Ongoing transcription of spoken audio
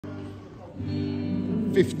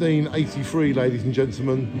1583, ladies and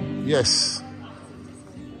gentlemen. Yes.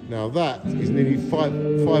 Now that is nearly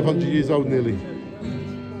 500 years old, nearly.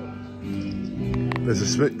 There's a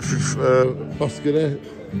Smith busker there.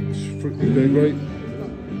 It's very great.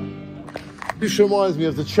 This reminds me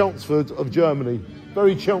of the Chelmsford of Germany.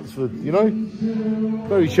 Very Chelmsford, you know?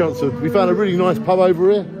 Very Chelmsford. We found a really nice pub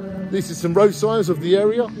over here. This is some road signs of the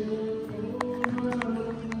area.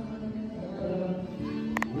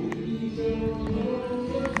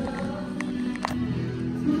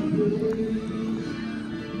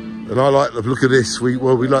 And I like the look of this. We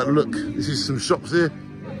like the look. This is some shops here.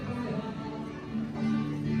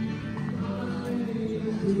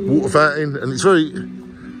 Water fountain, and it's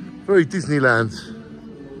very Disneyland.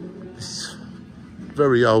 It's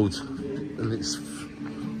very old, and it's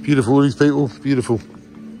beautiful. All these people, beautiful.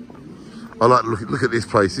 I like look at this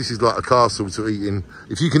place. This is like a castle to eat in.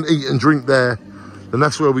 If you can eat and drink there, then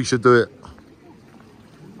that's where we should do it.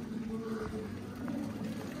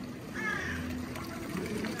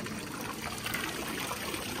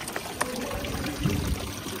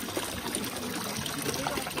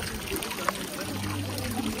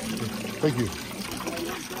 Thank you.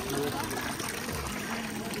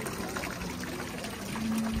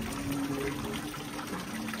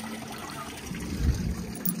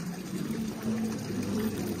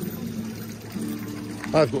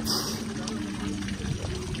 I've got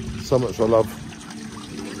so much I love.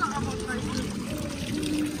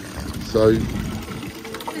 So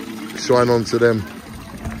shine on to them.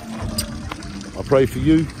 I pray for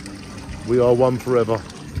you. We are one forever.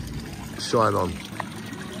 Shine on.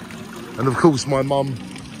 And of course, my mum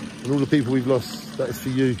and all the people we've lost, that is for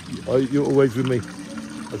you. You're always with me,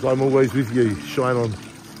 as I'm always with you. Shine on.